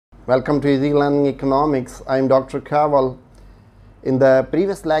Welcome to Easy Learning Economics. I am Dr. Kaval. In the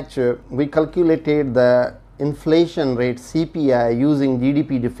previous lecture, we calculated the inflation rate CPI using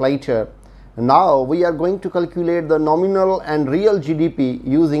GDP Deflator. Now we are going to calculate the nominal and real GDP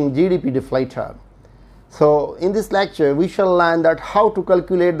using GDP Deflator. So in this lecture, we shall learn that how to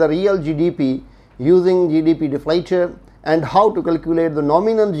calculate the real GDP using GDP Deflator and how to calculate the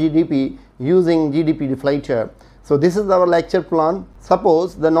nominal GDP using GDP Deflator. So this is our lecture plan.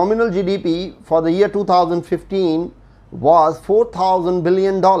 Suppose the nominal GDP for the year 2015 was $4,000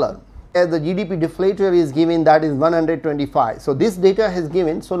 billion. As the GDP deflator is given, that is 125. So this data has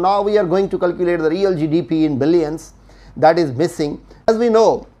given. So now we are going to calculate the real GDP in billions, that is missing. As we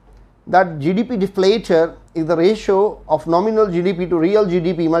know that GDP deflator is the ratio of nominal GDP to real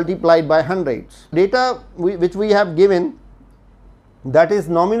GDP multiplied by hundreds. Data which we have given, that is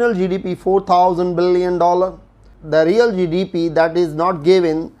nominal GDP $4,000 billion. The real GDP that is not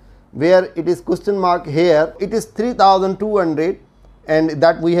given, where it is question mark here, it is 3,200, and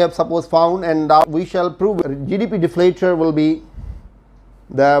that we have suppose found, and now we shall prove GDP deflator will be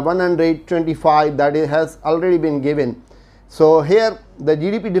the 125 that it has already been given. So here the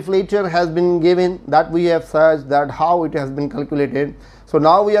GDP deflator has been given, that we have searched that how it has been calculated. So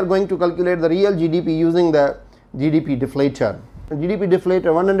now we are going to calculate the real GDP using the GDP deflator. GDP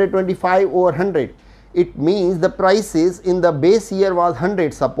deflator 125 over 100. It means the prices in the base year was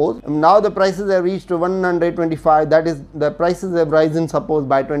 100 suppose. Now the prices have reached to 125, that is the prices have risen suppose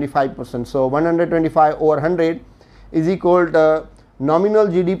by 25%. So 125 over 100 is equal to nominal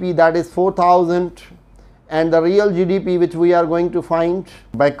GDP, that is 4,000, and the real GDP which we are going to find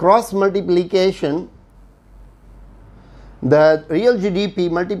by cross multiplication. The real GDP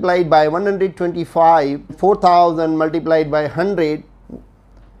multiplied by 125, 4,000 multiplied by 100,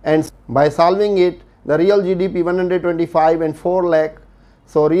 and by solving it, the real GDP 125 and 4 lakh.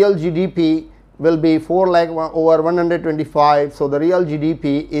 So real GDP will be 4 lakh over 125. So the real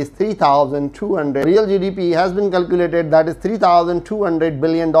GDP is 3,200. Real GDP has been calculated, that is $3,200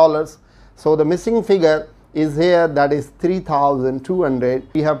 billion. So the missing figure is here, that is 3,200.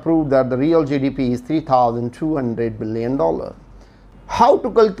 We have proved that the real GDP is $3,200 billion. How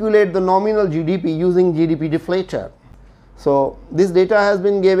to calculate the nominal GDP using GDP deflator? So this data has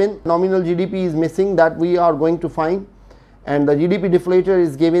been given, nominal GDP is missing, that we are going to find, and the GDP deflator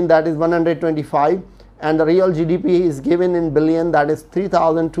is given, that is 125, and the real GDP is given in billion, that is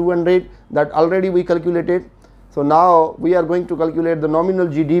 3,200, that already we calculated. So now we are going to calculate the nominal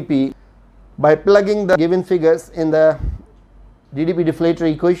GDP by plugging the given figures in the GDP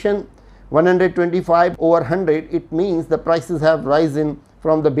deflator equation. 125 over 100, it means the prices have risen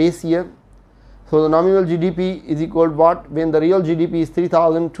from the base year. So the nominal GDP is equal to what, when the real GDP is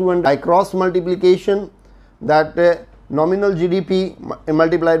 3,200. By cross multiplication, that nominal GDP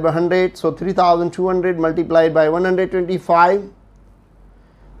multiplied by 100, so 3,200 multiplied by 125.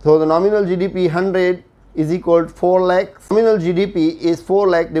 So the nominal GDP 100 is equal to 4 lakhs. Nominal GDP is 4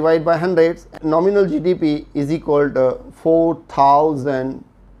 lakh divided by 100. Nominal GDP is equal to $4,000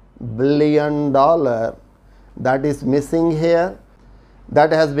 billion. That is missing here.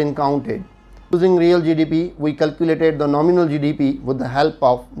 That has been counted. Using real GDP, we calculated the nominal GDP with the help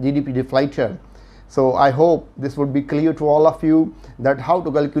of GDP deflator. So I hope this would be clear to all of you that how to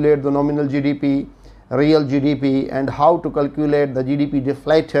calculate the nominal GDP, real GDP, and how to calculate the GDP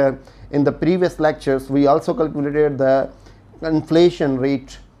deflator. In the previous lectures, we also calculated the inflation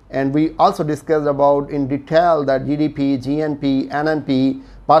rate, and we also discussed about in detail that GDP, GNP, NNP,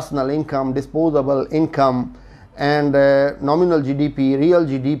 personal income, disposable income, and nominal GDP, real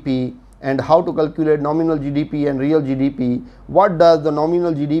GDP, and how to calculate nominal GDP and real GDP. What does the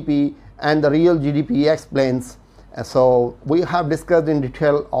nominal GDP and the real GDP explains? So we have discussed in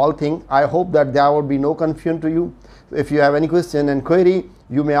detail all things. I hope that there would be no confusion to you. If you have any question and query,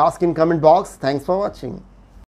 you may ask in comment box. Thanks for watching.